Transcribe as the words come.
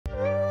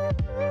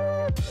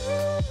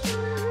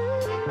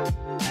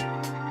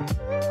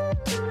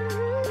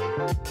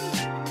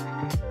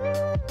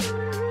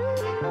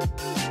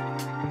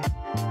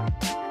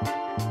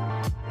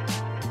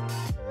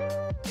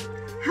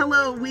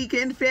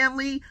weekend,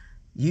 family,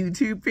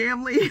 YouTube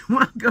family.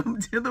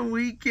 Welcome to the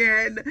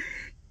weekend.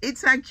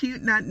 It's not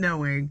cute not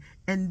knowing.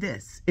 And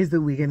this is the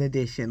weekend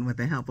edition with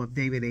the help of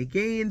David A.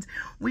 Gaines.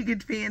 We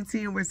get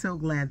fancy and we're so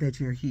glad that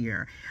you're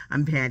here.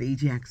 I'm Patty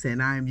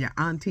Jackson. I'm your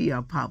auntie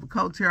of pop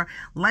culture.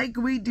 Like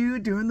we do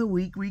during the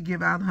week, we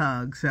give out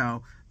hugs.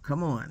 So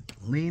come on,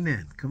 lean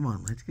in. Come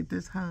on, let's get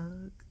this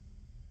hug.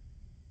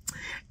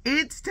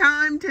 It's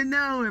time to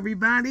know,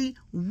 everybody.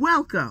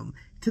 Welcome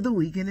to the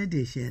weekend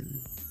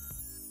edition.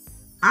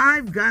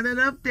 I've got an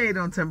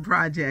update on some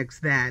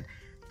projects that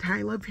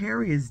Tyler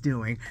Perry is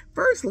doing.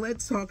 First,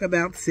 let's talk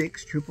about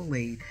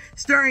 688.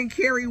 Starring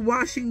Kerry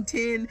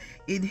Washington,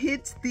 it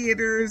hits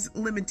theaters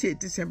limited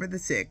December the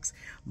 6th,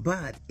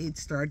 but it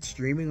starts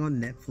streaming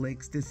on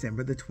Netflix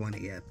December the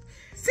 20th.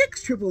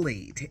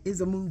 688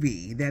 is a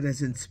movie that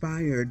is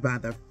inspired by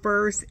the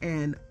first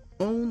and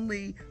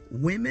only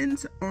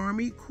Women's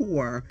Army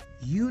Corps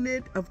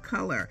unit of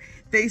color.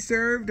 They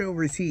served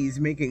overseas,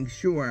 making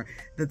sure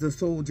that the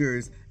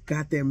soldiers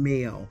got their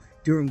mail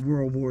during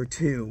World War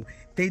II.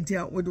 They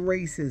dealt with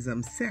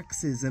racism,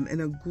 sexism,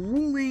 and a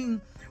grueling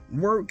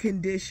work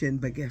condition,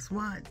 but guess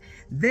what?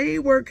 They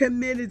were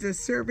committed to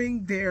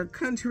serving their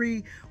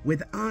country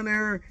with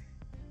honor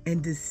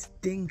and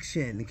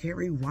distinction.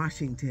 Kerry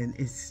Washington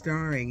is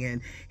starring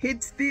and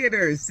hits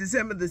theaters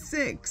December the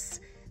 6th.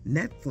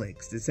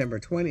 Netflix, December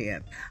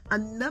 20th.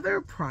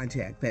 Another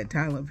project that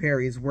Tyler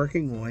Perry is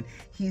working on,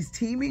 he's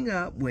teaming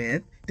up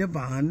with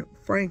Devon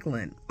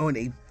Franklin on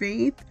a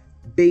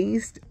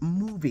faith-based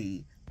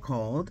movie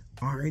called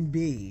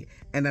R&B.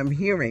 And I'm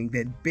hearing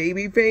that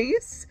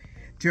Babyface,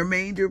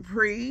 Jermaine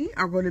Dupri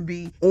are going to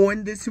be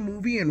on this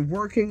movie and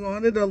working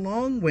on it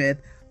along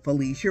with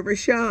Felicia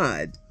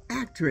Rashad,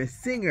 actress,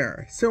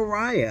 singer,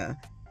 Soraya,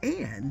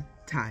 and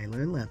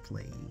Tyler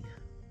Lepley.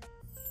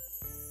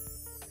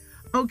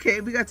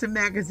 Okay, we got some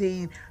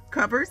magazine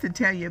covers to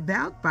tell you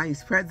about.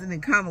 Vice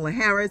President Kamala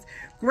Harris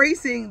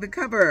gracing the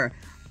cover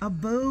of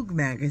Vogue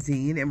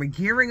magazine, and we're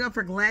gearing up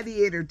for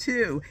Gladiator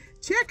 2.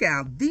 Check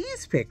out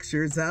these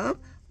pictures of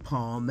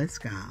Paul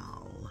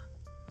Mescal.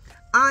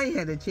 I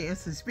had a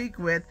chance to speak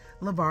with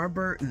LeVar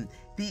Burton,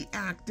 the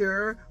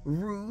actor,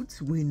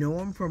 Roots. We know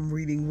him from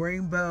Reading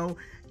Rainbow.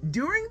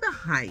 During the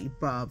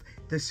hype of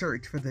the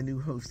search for the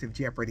new host of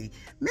Jeopardy,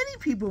 many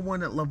people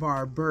wanted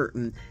LeVar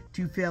Burton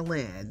to fill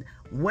in.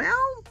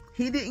 Well,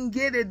 he didn't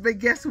get it, but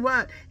guess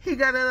what? He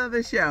got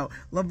another show.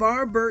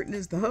 LeVar Burton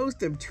is the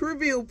host of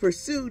Trivial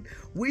Pursuit,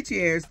 which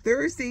airs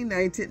Thursday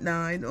nights at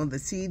 9 on the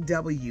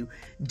CW.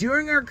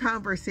 During our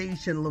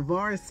conversation,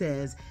 LeVar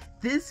says,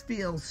 "This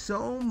feels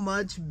so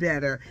much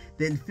better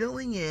than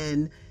filling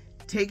in,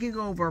 taking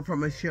over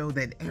from a show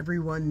that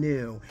everyone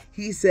knew."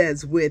 He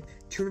says with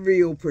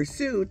Trivial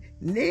Pursuit,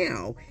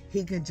 now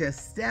he can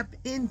just step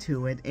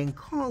into it and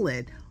call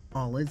it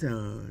all his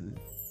own.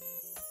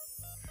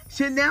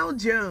 Sheinelle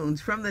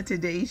Jones from The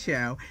Today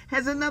Show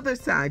has another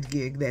side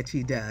gig that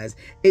she does.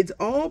 It's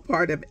all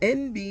part of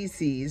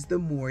NBC's The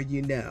More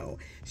You Know.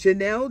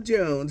 Sheinelle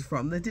Jones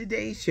from The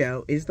Today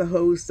Show is the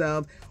host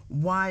of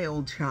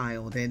Wild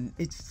Child, and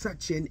it's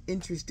such an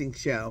interesting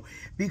show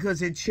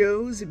because it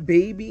shows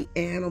baby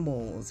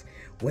animals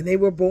when they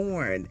were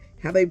born,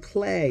 how they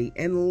play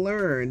and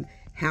learn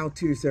how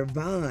to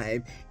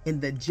survive in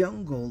the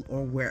jungle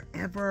or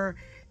wherever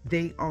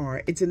they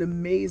are. It's an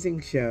amazing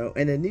show,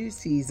 and a new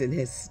season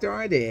has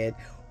started.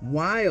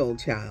 Wild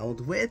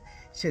Child with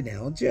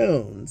Sheinelle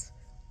Jones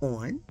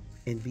on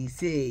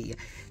NBC.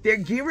 They're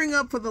gearing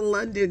up for the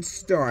London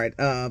start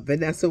of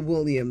Vanessa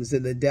Williams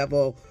in The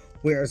Devil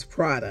Wears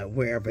Prada,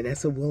 where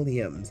Vanessa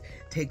Williams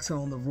takes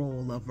on the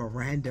role of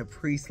Miranda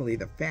Priestley.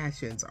 The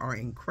fashions are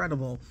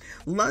incredible.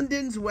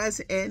 London's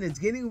West End is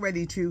getting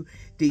ready to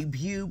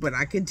debut, but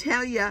I can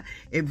tell you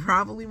it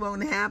probably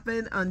won't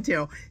happen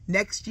until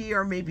next year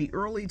or maybe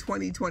early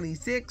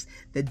 2026.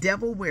 The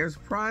Devil Wears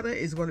Prada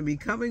is going to be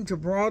coming to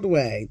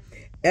Broadway.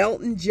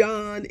 Elton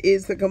John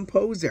is the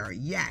composer.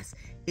 Yes,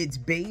 it's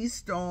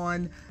based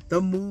on the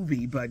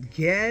movie, but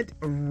get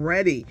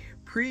ready.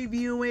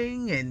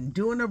 Previewing and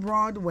doing a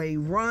Broadway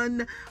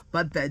run,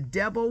 but The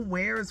Devil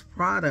Wears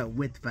Prada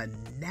with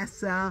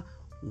Vanessa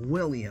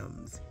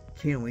Williams.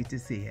 Can't wait to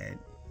see it.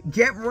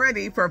 Get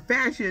ready for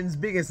fashion's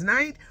biggest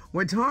night.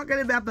 We're talking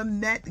about the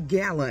Met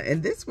Gala,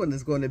 and this one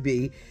is going to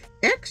be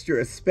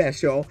extra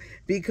special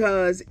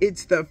because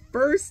it's the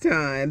first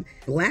time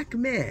Black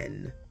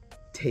men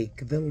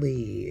take the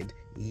lead.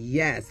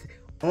 Yes,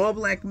 all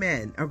Black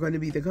men are going to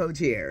be the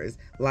co-chairs,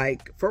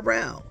 like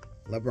Pharrell,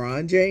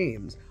 LeBron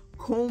James,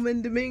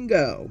 Coleman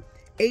Domingo,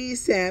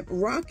 A$AP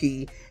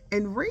Rocky,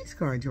 and race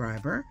car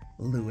driver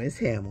Lewis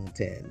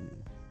Hamilton.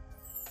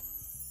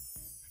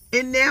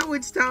 And now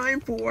it's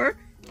time for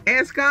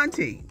Ask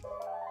Auntie.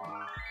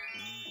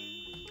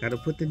 Got to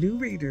put the new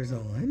readers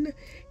on.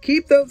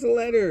 Keep those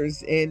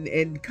letters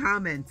and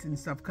comments and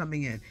stuff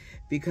coming in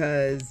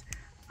because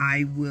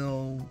I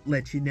will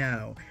let you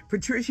know.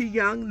 Patricia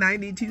Young,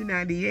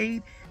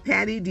 9298.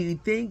 Patty, do you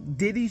think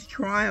Diddy's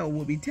trial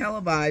will be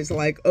televised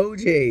like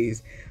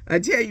OJ's? I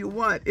tell you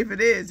what, if it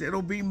is,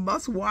 it'll be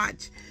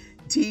must-watch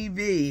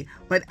TV,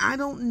 but I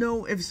don't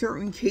know if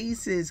certain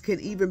cases can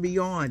even be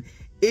on.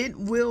 It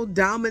will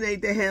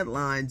dominate the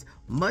headlines,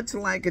 much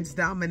like it's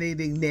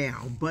dominating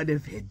now. But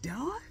if it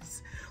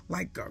does,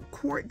 like a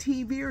court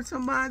TV or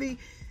somebody,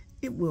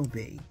 it will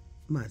be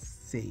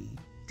must-see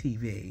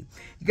TV.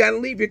 You got to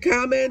leave your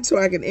comments so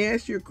I can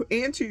answer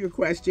your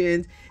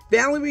questions.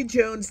 Valerie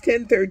Jones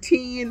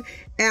 1013,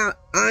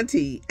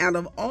 Auntie, out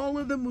of all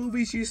of the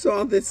movies you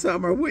saw this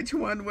summer, which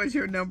one was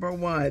your number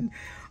one?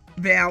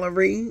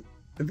 Valerie,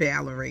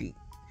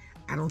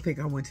 I don't think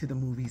I went to the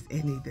movies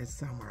any this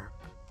summer.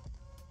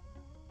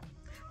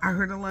 I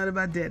heard a lot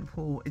about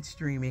Deadpool. It's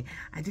streaming.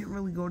 I didn't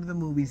really go to the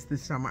movies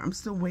this summer. I'm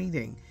still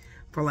waiting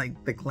for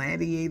like the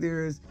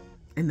Gladiators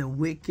and the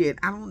Wicked.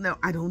 I don't know.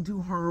 I don't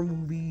do horror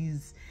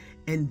movies.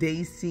 And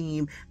they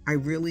seem, I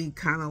really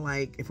kind of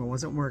like, if I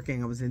wasn't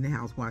working, I was in the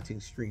house watching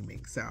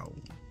streaming. So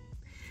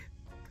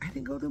I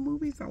didn't go to the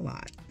movies a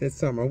lot this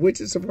summer, which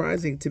is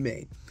surprising to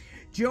me.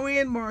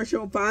 Joanne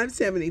Marshall,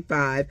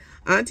 575.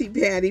 Auntie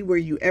Patty, were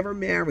you ever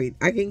married?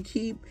 I can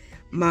keep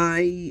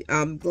my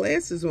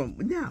glasses on.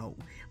 No,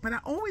 but I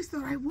always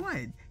thought I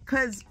would,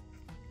 because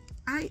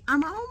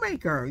I'm a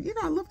homemaker. You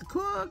know, I love to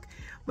cook.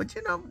 But,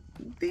 you know,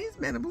 these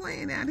men are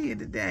playing out here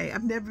today.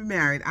 I've never been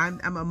married. I'm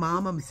a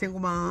mom. I'm a single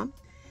mom.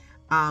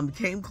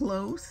 Came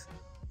close,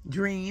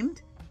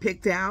 dreamed,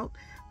 picked out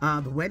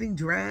the wedding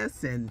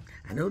dress. And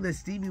I know that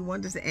Stevie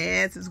Wonder's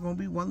ass is going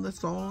to be one of the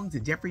songs.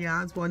 And Jeffrey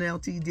Osborne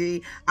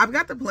LTD. I've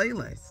got the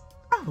playlist.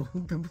 Oh,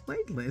 the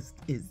playlist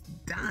is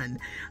done.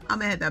 I'm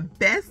going to have the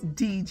best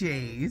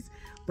DJs.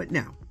 But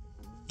no,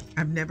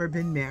 I've never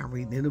been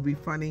married. It'll be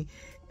funny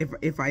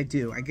if I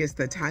do. I guess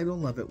the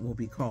title of it will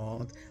be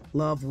called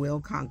Love Will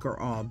Conquer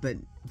All. But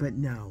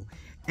no.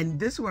 And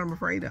this is what I'm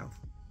afraid of,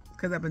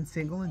 because I've been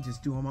single and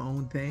just doing my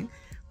own thing.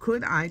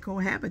 Could I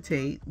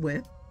cohabitate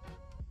with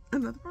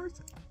another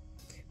person?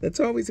 That's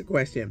always a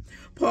question.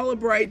 Paula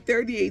Bright,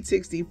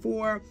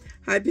 3864.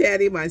 Hi,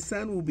 Patty. My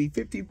son will be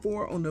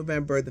 54 on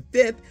November the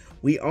 5th.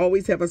 We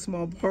always have a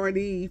small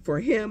party for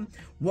him.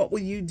 What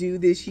will you do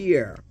this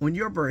year on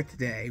your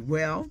birthday?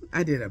 Well,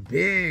 I did a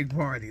big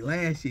party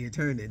last year,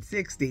 turning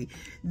 60.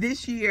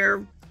 This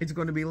year, it's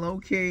going to be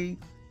low-key.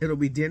 It'll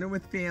be dinner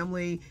with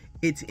family.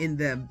 It's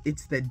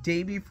the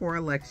day before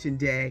Election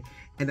Day,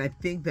 and I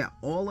think that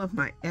all of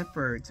my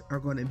efforts are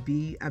going to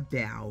be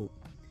about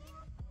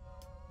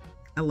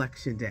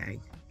Election Day.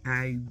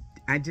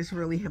 I just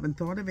really haven't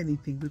thought of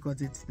anything,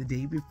 because it's the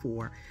day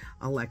before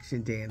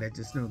Election Day, and I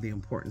just know the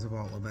importance of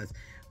all of us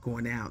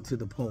going out to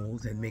the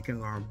polls and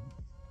making our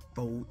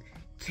vote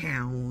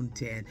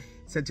count, and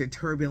such a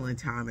turbulent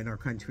time in our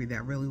country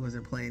that really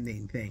wasn't planned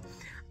anything.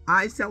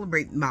 I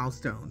celebrate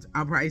milestones.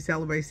 I'll probably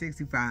celebrate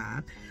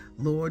 65.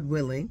 Lord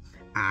willing,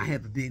 I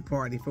have a big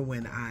party for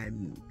when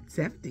I'm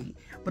 70.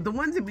 But the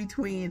ones in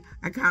between,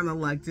 I kind of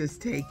like just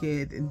take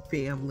it in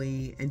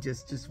family and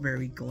just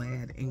very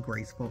glad and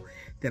graceful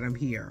that I'm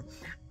here.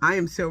 I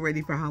am so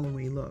ready for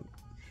Halloween. Look,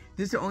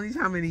 this is the only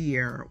time of the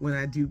year when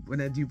I do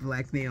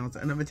black nails.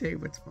 And I'm going to tell you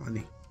what's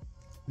funny.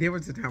 There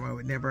was a time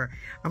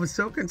I was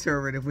so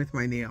conservative with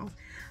my nails.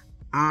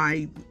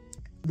 I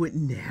would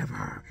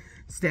never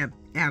step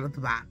out of the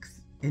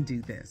box and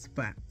do this,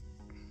 but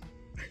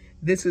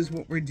this is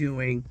what we're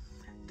doing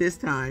this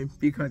time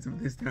because of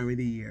this time of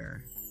the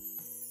year.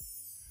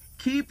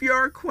 Keep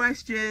your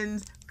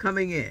questions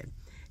coming in.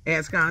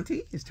 Ask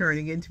Auntie is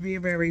turning into be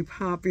a very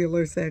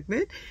popular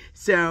segment,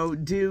 so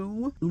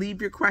do leave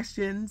your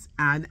questions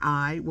and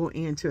I will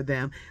answer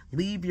them.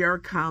 Leave your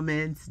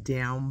comments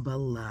down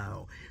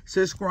below.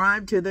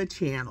 Subscribe to the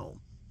channel.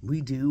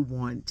 We do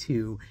want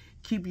to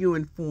keep you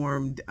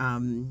informed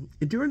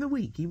during the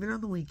week, even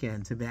on the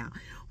weekends, about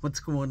what's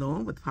going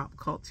on with pop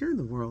culture in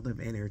the world of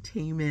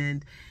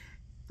entertainment.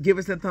 Give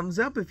us a thumbs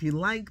up if you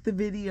like the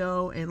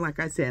video, and like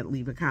I said,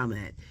 leave a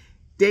comment.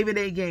 David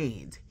A.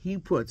 Gaines, he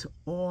puts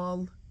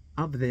all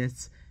of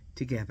this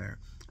together.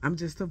 I'm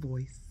just a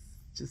voice,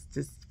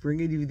 just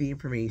bringing you the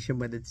information,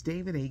 but it's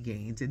David A.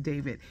 Gaines. And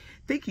David,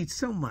 thank you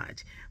so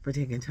much for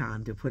taking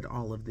time to put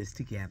all of this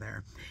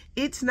together.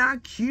 It's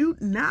not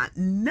cute not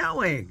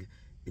knowing.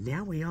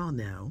 Now we all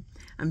know.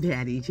 I'm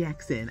Patty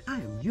Jackson. I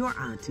am your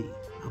auntie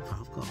of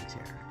pop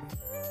culture.